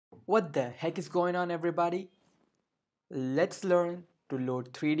What the heck is going on, everybody? Let's learn to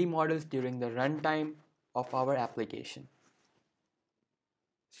load 3D models during the runtime of our application.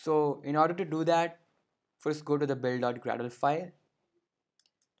 So in order to do that, first go to the build.gradle file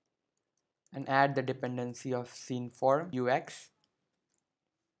and add the dependency of Sceneform UX,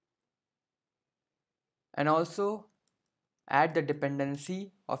 and also add the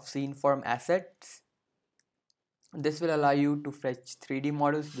dependency of Sceneform assets. This will allow you to fetch 3D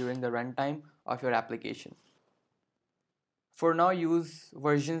models during the runtime of your application. For now, use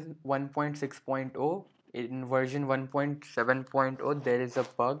version 1.6.0. In version 1.7.0, there is a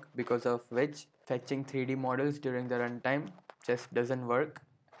bug because of which fetching 3D models during the runtime just doesn't work.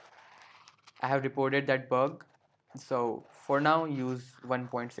 I have reported that bug. So for now, use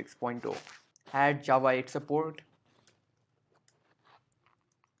 1.6.0. Add Java 8 support.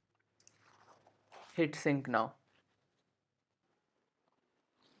 Hit sync now.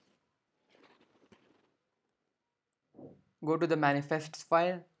 Go to the manifests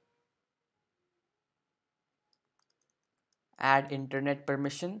file. Add internet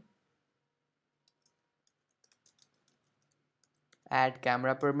permission. Add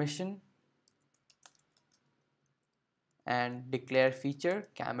camera permission. And declare feature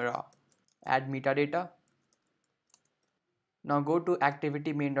camera. Add metadata. Now go to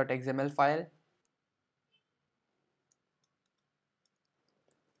activity main.xml file.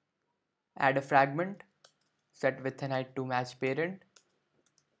 Add a fragment. Set with an id to match parent.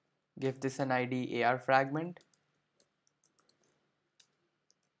 Give this an id AR fragment.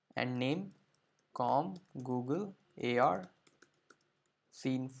 And name com Google AR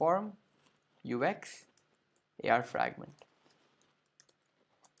Sceneform UX AR fragment.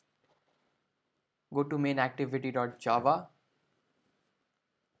 Go to main activity.java.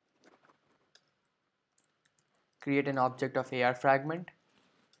 Create an object of AR fragment.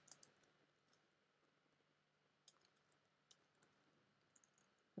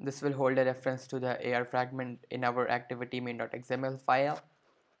 This will hold a reference to the AR fragment in our activity main.xml file.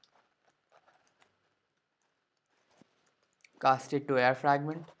 Cast it to AR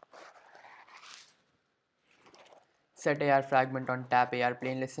fragment. Set AR fragment on tap AR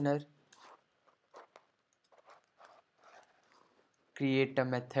plane listener. Create a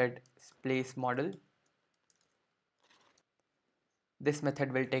method place model. This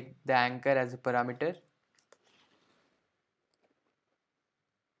method will take the anchor as a parameter.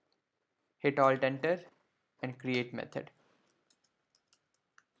 Hit Alt Enter and create method.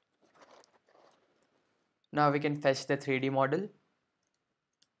 Now we can fetch the 3D model.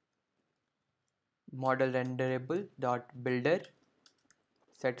 Model renderable dot builder.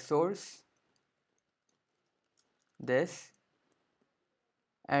 Set source. This.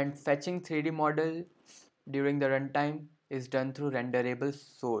 And fetching 3D model during the runtime is done through renderable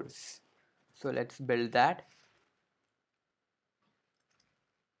source. So let's build that.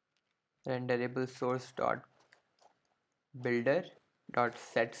 Renderable source dot builder dot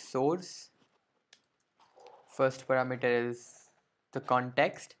set source. First parameter is the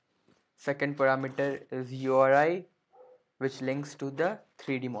context. Second parameter is URI, which links to the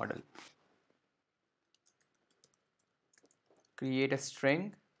 3D model. Create a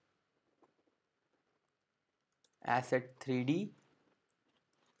string asset 3D.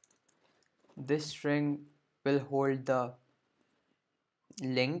 This string will hold the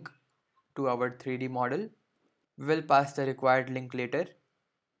link to our 3D model. We will pass the required link later.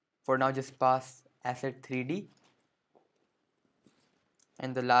 For now, just pass asset 3D.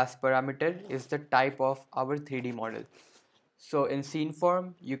 And the last parameter is the type of our 3D model. So in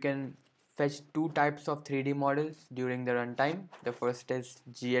Sceneform, you can fetch two types of 3D models during the runtime. The first is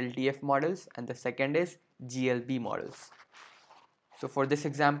gltf models and the second is glb models. So for this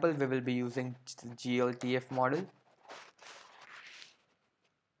example, we will be using gltf model.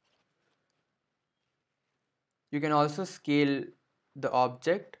 You can also scale the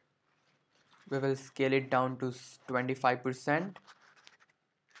object. We will scale it down to 25%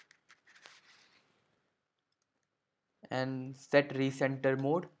 and set recenter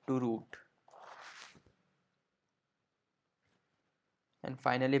mode to root. And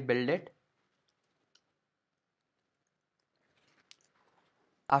finally build it.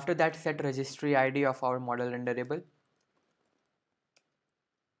 After that, set registry ID of our model renderable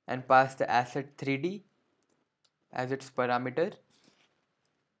and pass the asset 3D as its parameter.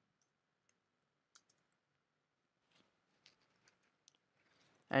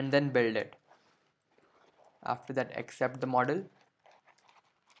 And then build it. After that, accept the model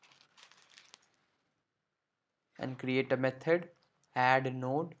and create a method add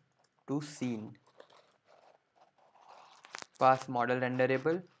node to scene. Pass model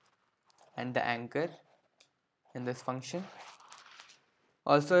renderable and the anchor in this function.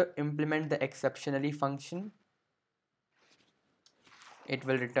 Also implement the exceptionally function. It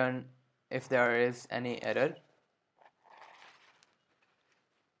will return if there is any error.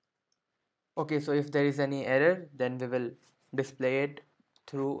 Okay, so if there is any error, then we will display it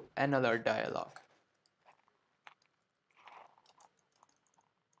through an alert dialog.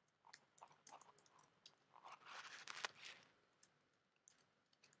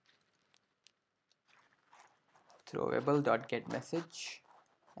 Throwable.getMessage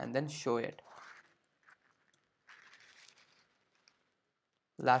and then show it.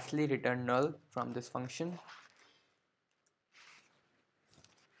 Lastly, return null from this function.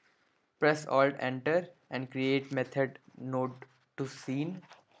 Press Alt Enter and create method node to scene.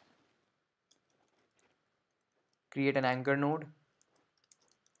 Create an anchor node.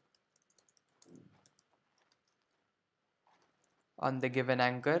 On the given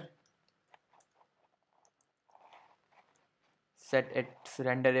anchor, set its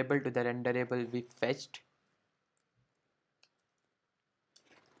renderable to the renderable we fetched.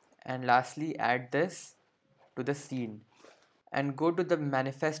 And lastly, add this to the scene. And go to the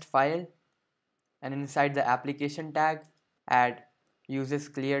manifest file, and inside the application tag, add uses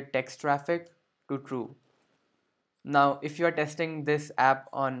clear text traffic to true. Now, if you are testing this app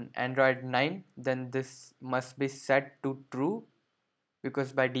on Android 9, then this must be set to true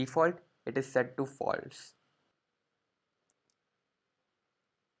because by default it is set to false.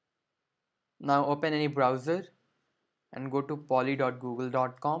 Now open any browser and go to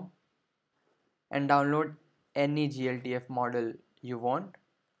poly.google.com and download any gltf model you want.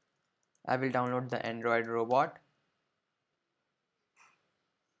 I will download the Android robot.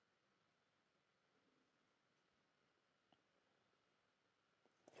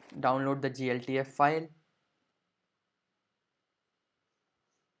 Download the gltf file.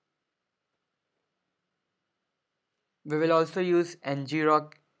 We will also use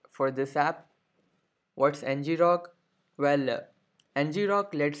ngrok for this app. What's ngrok? Well,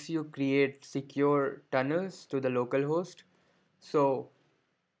 ngrok lets you create secure tunnels to the localhost. So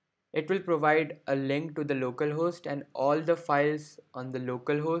it will provide a link to the localhost and all the files on the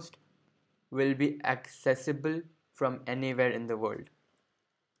localhost will be accessible from anywhere in the world.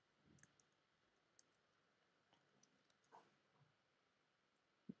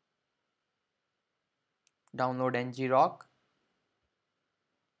 Download ngrok.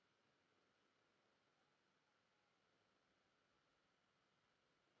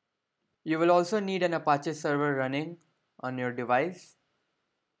 You will also need an Apache server running on your device.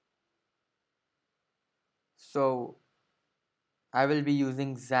 So I will be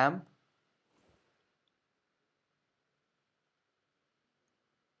using XAMPP.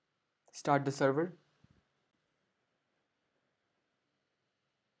 Start the server.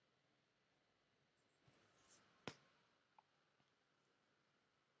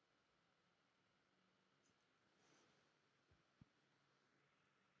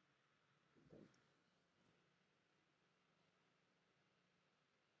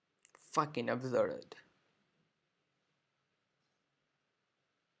 Fucking absurd.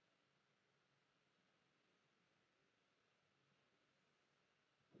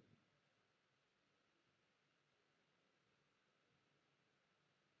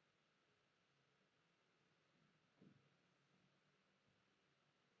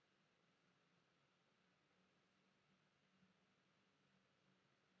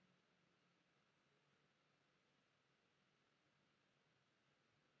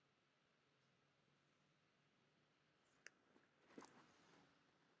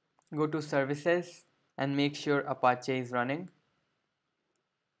 Go to services and make sure Apache is running.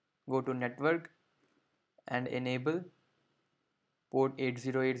 Go to network and enable port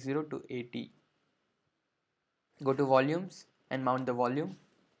 8080 to 80. Go to volumes and mount the volume.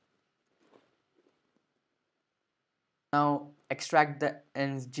 Now extract the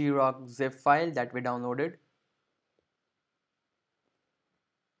ngrok zip file that we downloaded.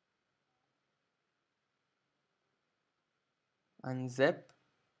 Unzip.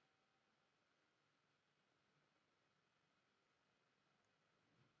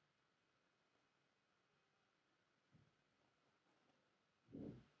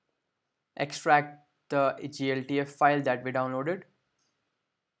 Extract the gltf file that we downloaded.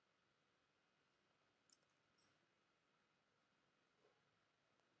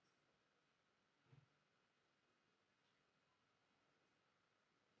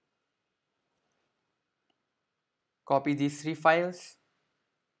 Copy these three files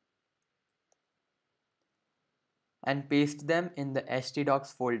and paste them in the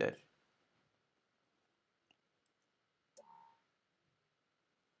htdocs folder.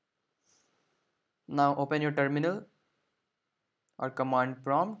 Now open your terminal or command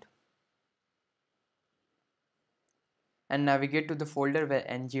prompt and navigate to the folder where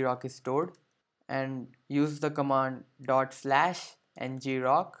ngrok is stored and use the command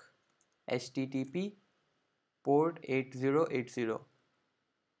 /ngrok http port 8080.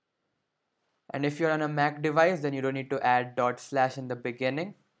 And if you're on a Mac device, then you don't need to add / in the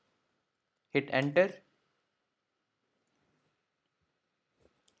beginning. Hit enter.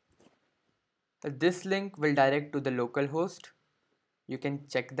 This link will direct to the local host. You can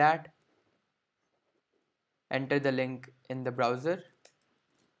check that. Enter the link in the browser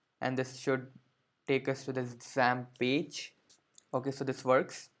and this should take us to the XAMPP page. Okay, so this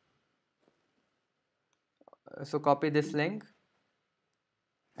works. So copy this link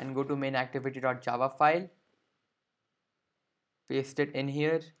and go to main activity.java file, paste it in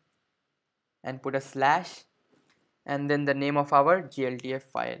here and put a / and then the name of our gltf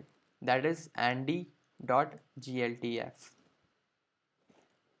file, that is andy.gltf.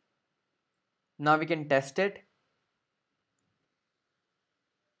 Now we can test it.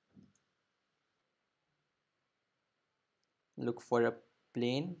 Look for a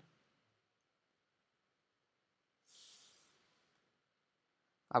plane.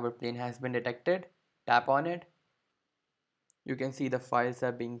 Our plane has been detected. Tap on it. You can see the files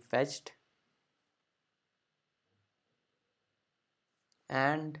are being fetched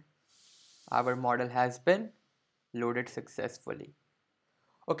and our model has been loaded successfully.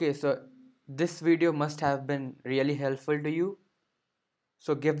 Okay, so this video must have been really helpful to you.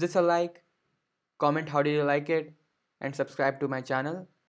 So give this a like, comment how did you like it, and subscribe to my channel.